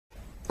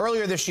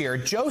Earlier this year,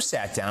 Joe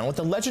sat down with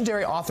the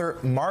legendary author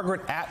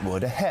Margaret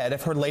Atwood ahead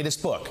of her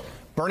latest book,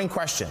 Burning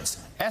Questions,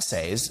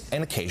 Essays,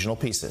 and Occasional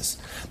Pieces.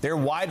 Their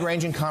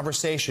wide-ranging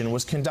conversation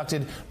was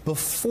conducted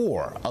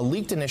before a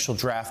leaked initial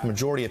draft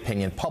majority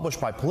opinion published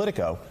by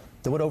Politico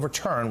that would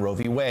overturn Roe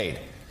v. Wade.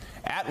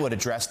 Atwood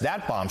addressed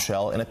that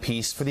bombshell in a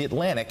piece for The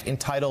Atlantic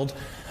entitled,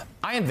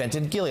 "I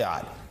Invented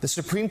Gilead. The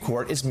Supreme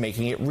Court is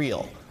Making It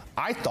Real.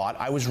 I thought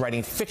I was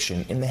writing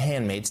fiction in The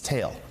Handmaid's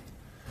Tale."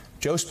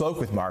 Joe spoke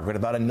with Margaret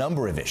about a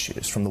number of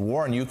issues, from the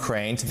war in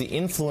Ukraine to the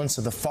influence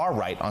of the far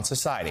right on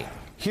society.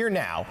 Here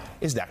now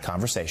is that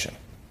conversation.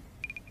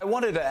 I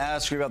wanted to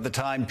ask you about the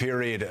time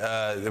period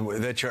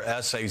that your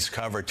essays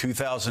cover,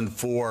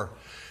 2004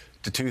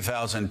 to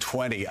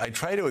 2020. I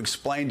try to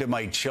explain to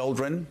my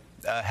children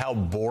how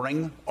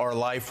boring our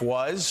life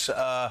was.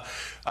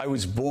 I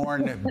was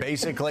born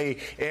basically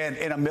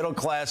in a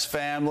middle-class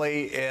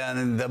family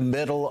in the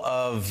middle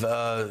of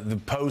the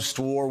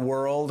post-war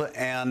world,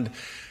 and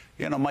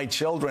you know, my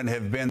children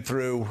have been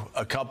through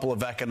a couple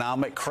of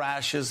economic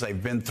crashes.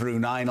 They've been through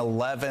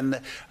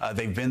 9/11.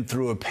 They've been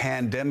through a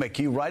pandemic.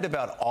 You write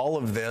about all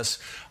of this,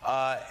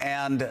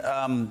 and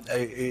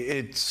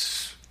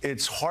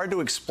it's hard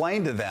to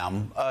explain to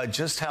them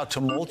just how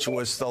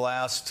tumultuous the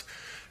last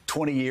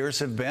 20 years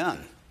have been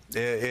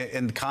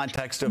in the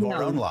context of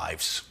our own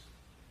lives.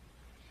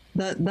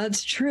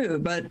 That's true,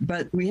 but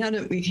we had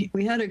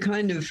a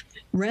kind of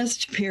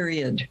rest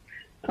period.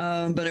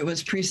 But it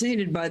was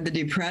preceded by the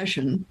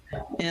Depression,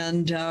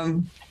 and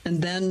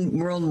then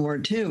World War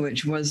II,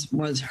 which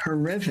was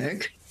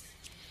horrific.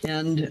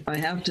 And I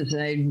have to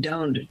say,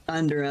 don't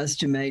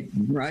underestimate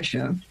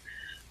Russia.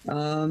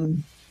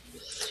 And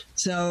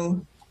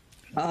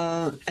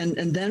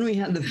then we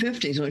had the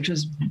 50s, which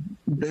was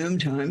boom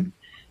time,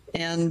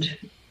 and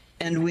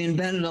we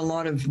invented a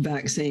lot of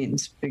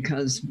vaccines,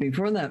 because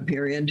before that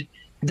period,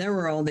 there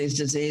were all these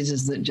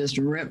diseases that just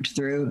ripped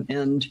through,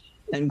 and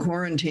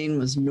quarantine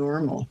was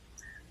normal.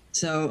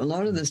 So a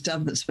lot of the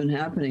stuff that's been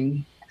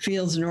happening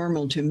feels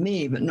normal to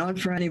me, but not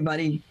for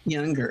anybody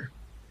younger.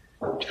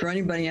 For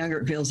anybody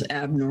younger, it feels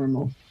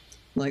abnormal.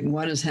 Like,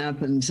 what has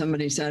happened?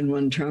 Somebody said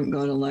when Trump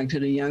got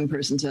elected, a young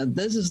person said,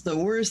 "This is the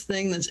worst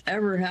thing that's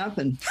ever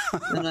happened."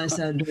 And I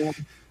said, well,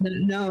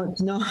 no,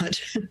 it's not.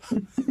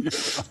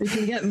 It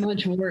can get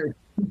much worse.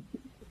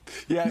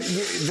 Yeah,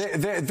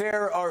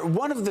 there are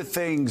one of the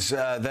things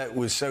that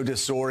was so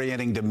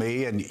disorienting to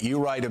me, and you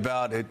write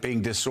about it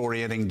being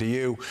disorienting to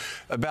you,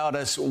 about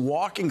us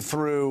walking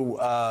through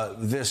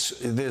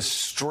this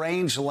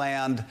strange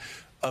land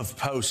of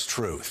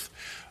post-truth.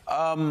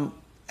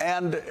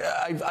 And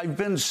I've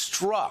been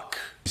struck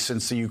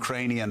since the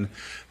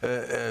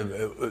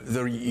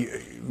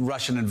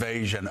Russian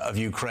invasion of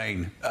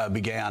Ukraine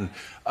began,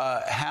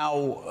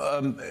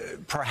 how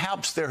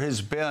perhaps there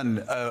has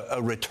been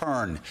a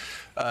return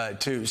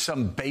to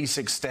some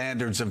basic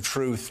standards of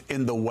truth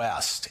in the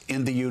West,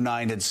 in the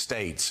United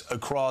States,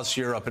 across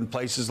Europe, and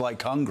places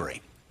like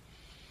Hungary.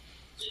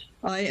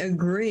 I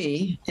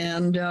agree,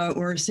 and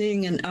we're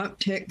seeing an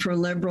uptick for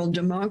liberal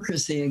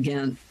democracy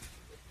again.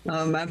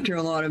 After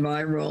a lot of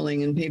eye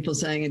rolling and people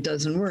saying it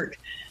doesn't work.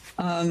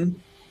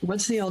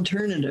 What's the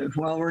alternative?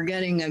 Well, we're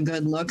getting a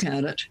good look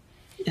at it,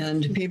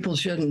 and people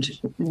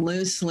shouldn't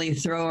loosely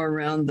throw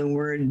around the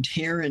word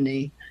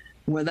tyranny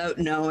without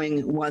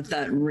knowing what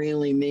that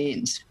really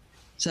means.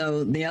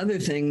 So the other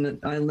thing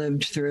that I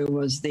lived through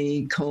was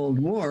the Cold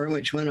War,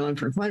 which went on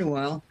for quite a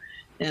while,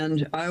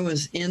 and I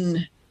was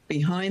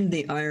behind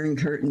the Iron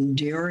Curtain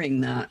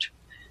during that.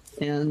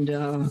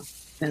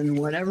 And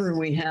whatever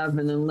we have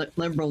in the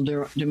liberal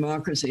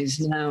democracies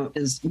now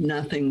is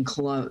nothing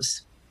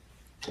close.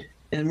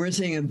 And we're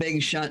seeing a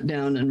big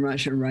shutdown in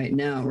Russia right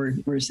now.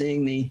 We're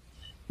seeing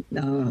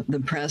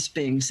the press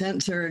being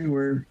censored.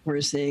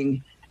 We're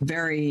seeing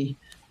very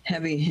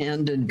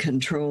heavy-handed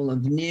control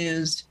of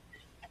news.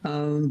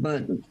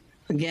 But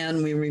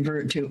again, we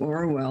revert to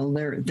Orwell.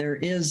 There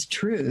is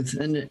truth,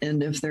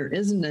 and if there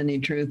isn't any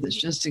truth, it's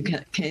just a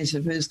case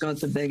of who's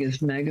got the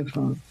biggest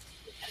megaphone.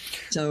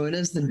 So it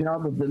is the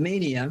job of the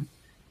media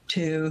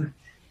to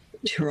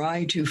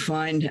try to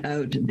find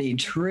out the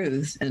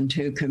truth and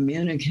to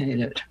communicate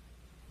it.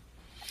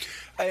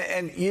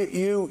 And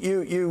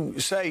you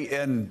say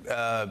in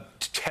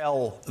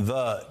Tell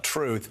the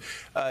Truth,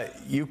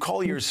 you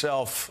call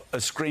yourself a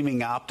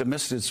screaming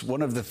optimist. It's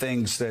one of the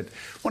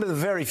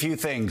very few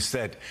things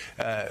that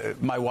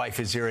my wife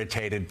is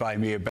irritated by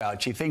me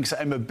about. She thinks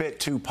I'm a bit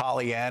too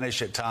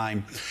Pollyannish at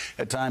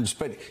times.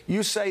 But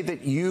you say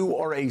that you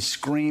are a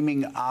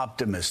screaming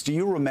optimist. Do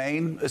you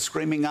remain a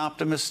screaming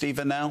optimist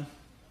even now?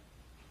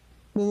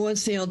 Well,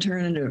 what's the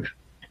alternative?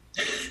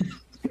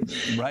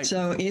 Right.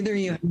 So either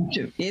you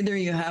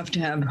have to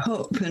have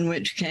hope, in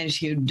which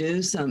case you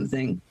do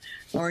something,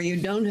 or you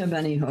don't have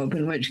any hope,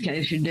 in which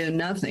case you do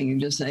nothing. You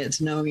just say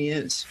it's no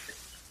use.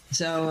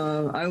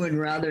 So I would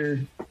rather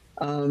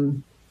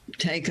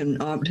take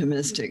an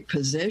optimistic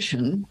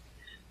position.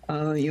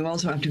 You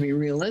also have to be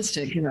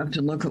realistic. You have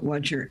to look at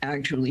what you're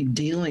actually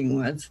dealing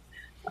with.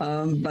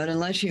 But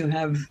unless you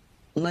have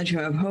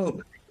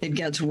hope, it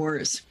gets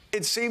worse.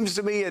 It seems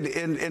to me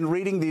in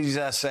reading these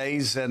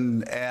essays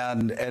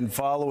and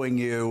following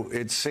you,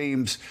 it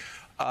seems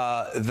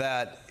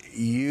that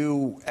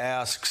you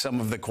ask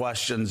some of the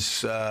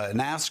questions and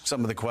asked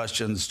some of the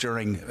questions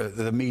during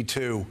the Me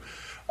Too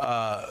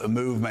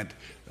movement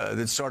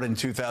that started in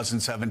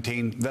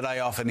 2017 that I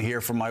often hear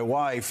from my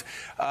wife.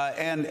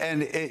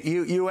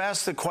 You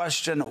asked the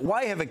question,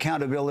 why have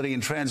accountability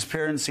and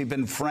transparency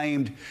been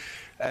framed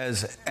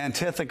as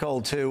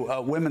antithetical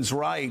to women's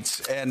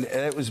rights? And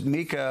it was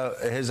Mika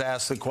has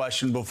asked the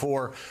question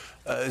before,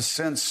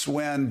 since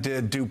when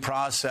did due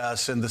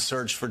process and the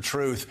search for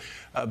truth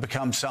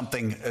become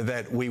something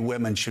that we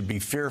women should be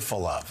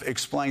fearful of?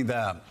 Explain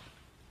that.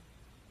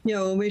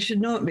 Yeah, well, we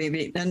should not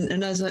be.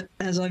 And as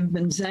I've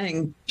been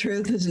saying,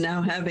 truth is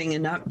now having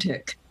an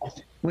uptick.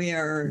 We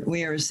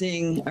are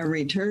seeing a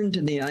return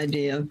to the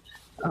idea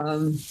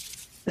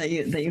that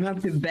you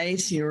have to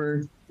base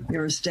your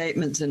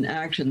statements and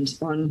actions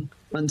on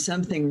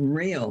something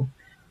real.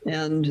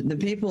 And the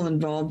people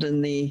involved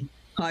in the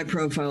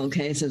high-profile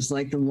cases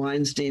like the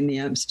Weinstein, the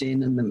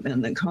Epstein,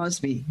 and the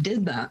Cosby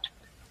did that.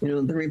 You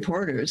know, the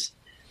reporters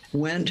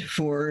went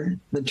for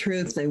the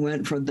truth. They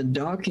went for the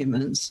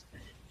documents.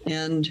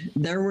 And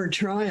there were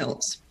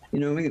trials. You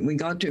know, we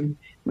got to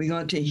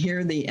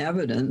hear the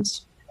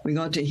evidence. We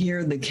got to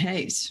hear the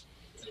case,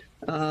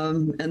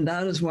 and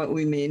that is what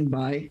we mean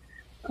by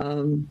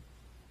that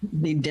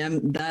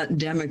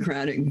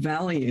democratic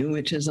value,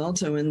 which is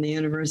also in the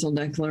Universal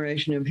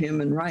Declaration of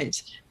Human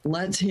Rights.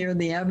 Let's hear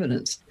the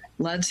evidence.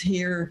 Let's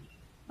hear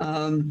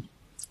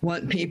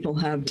what people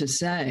have to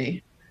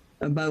say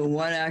about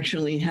what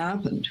actually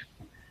happened.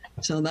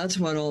 So that's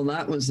what all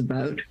that was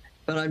about.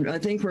 But I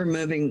think we're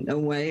moving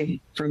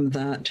away from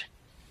that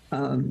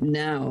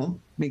now,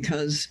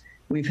 because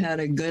we've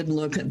had a good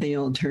look at the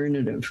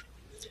alternative.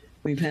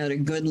 We've had a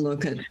good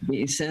look at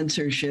the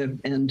censorship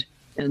and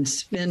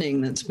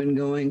spinning that's been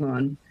going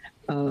on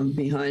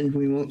behind,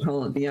 we won't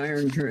call it the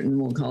Iron Curtain,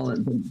 we'll call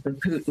it the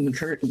Putin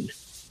curtain.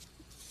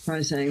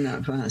 Try saying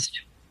that fast.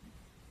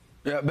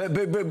 Yeah,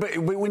 but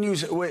when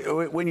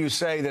you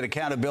say that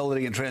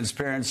accountability and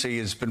transparency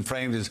has been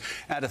framed as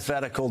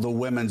antithetical to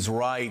women's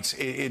rights,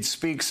 it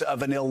speaks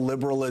of an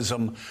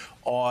illiberalism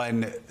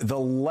on the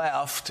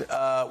left.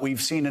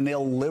 We've seen an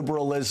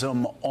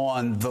illiberalism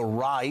on the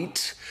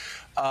right.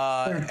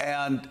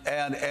 And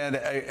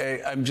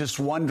I'm just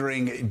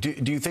wondering,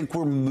 do you think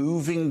we're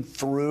moving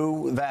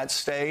through that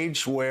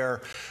stage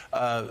where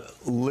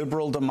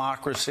liberal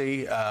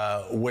democracy,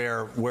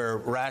 where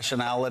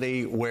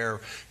rationality,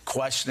 where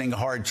questioning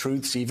hard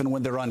truths, even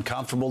when they're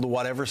uncomfortable to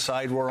whatever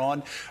side we're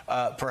on,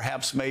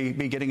 perhaps may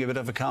be getting a bit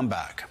of a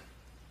comeback?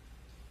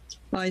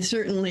 I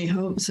certainly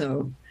hope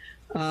so.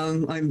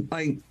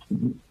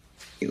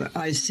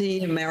 I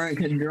see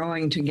America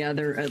drawing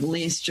together at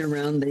least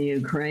around the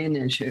Ukraine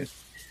issue.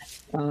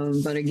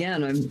 But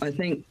again, I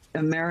think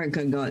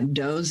America got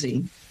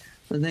dozy.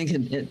 I think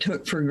it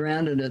took for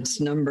granted its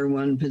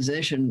 #1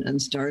 position and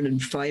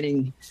started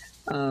fighting,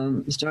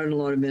 started a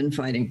lot of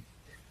infighting.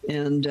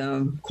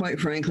 And quite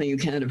frankly, you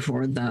can't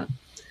afford that.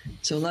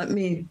 So let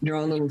me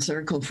draw a little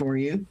circle for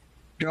you.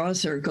 Draw a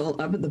circle.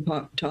 Up at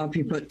the top,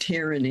 you put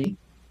tyranny.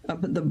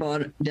 Up at the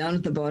bottom, down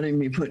at the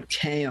bottom, you put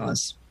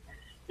chaos.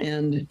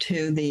 And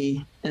through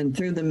the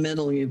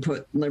middle, you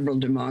put liberal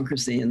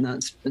democracy, and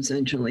that's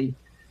essentially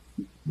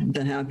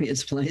the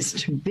happiest place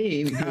to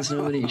be, because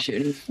nobody's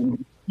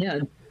shooting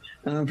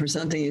for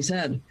something you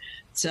said.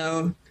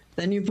 So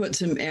then you put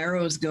some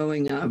arrows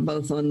going up,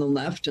 both on the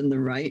left and the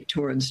right,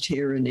 towards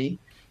tyranny,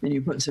 and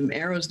you put some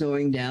arrows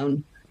going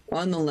down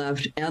on the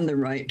left and the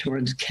right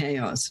towards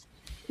chaos.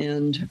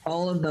 And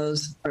all of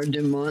those are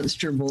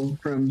demonstrable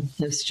from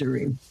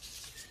history.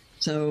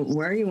 So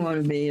where you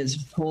want to be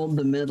is hold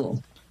the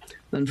middle.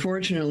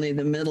 Unfortunately,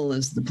 the middle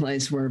is the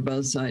place where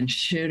both sides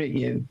shoot at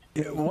you.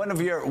 One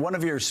of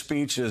your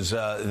speeches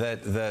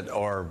that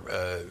are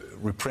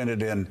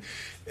reprinted in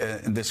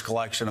this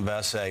collection of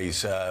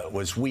essays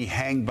was "We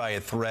Hang by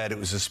a Thread." It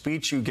was a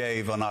speech you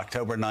gave on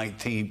October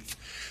 19th,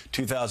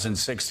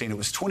 2016. It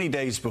was 20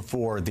 days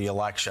before the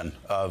election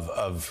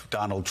of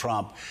Donald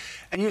Trump.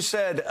 And you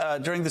said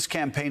during this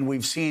campaign,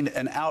 we've seen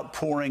an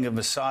outpouring of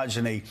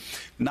misogyny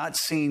not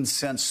seen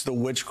since the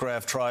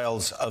witchcraft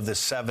trials of the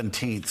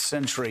 17th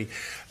century.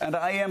 And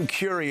I am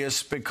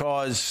curious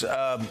because,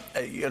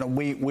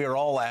 we're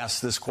all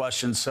asked this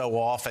question so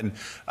often.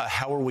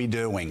 How are we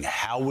doing?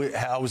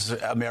 How's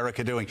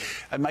America doing?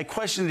 And my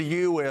question to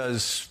you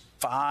is,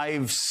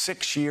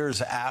 5-6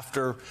 years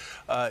after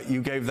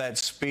you gave that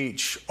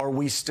speech, are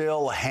we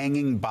still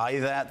hanging by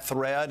that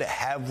thread?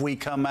 Have we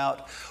come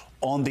out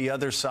on the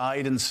other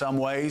side in some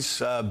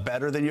ways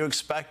better than you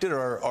expected,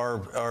 or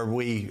are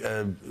we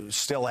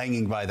still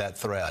hanging by that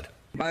thread?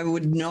 I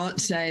would not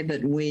say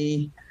that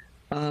we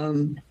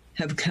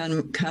have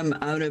come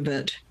out of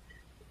it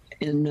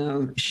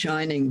in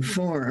shining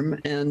form.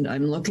 And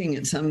I'm looking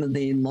at some of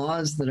the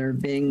laws that are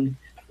being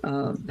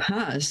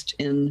passed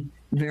in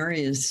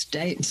various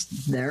states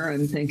there.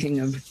 I'm thinking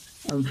of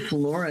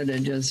Florida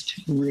just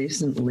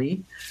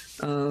recently.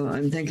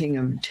 I'm thinking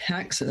of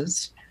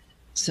Texas.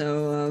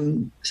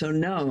 So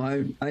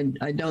no,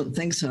 I don't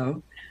think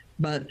so,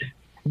 but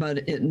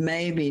it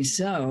may be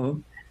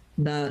so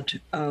that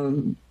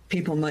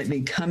people might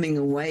be coming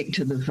awake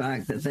to the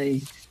fact that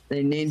they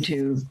need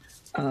to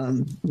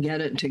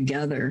get it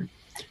together,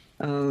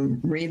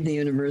 read the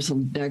Universal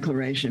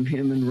Declaration of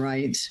Human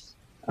Rights,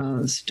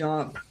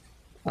 stop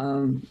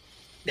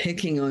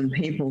picking on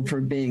people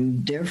for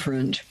being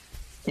different,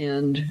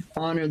 and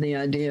honor the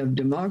idea of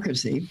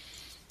democracy,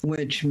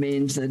 which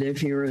means that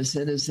if you're a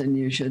citizen,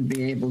 you should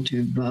be able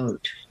to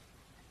vote.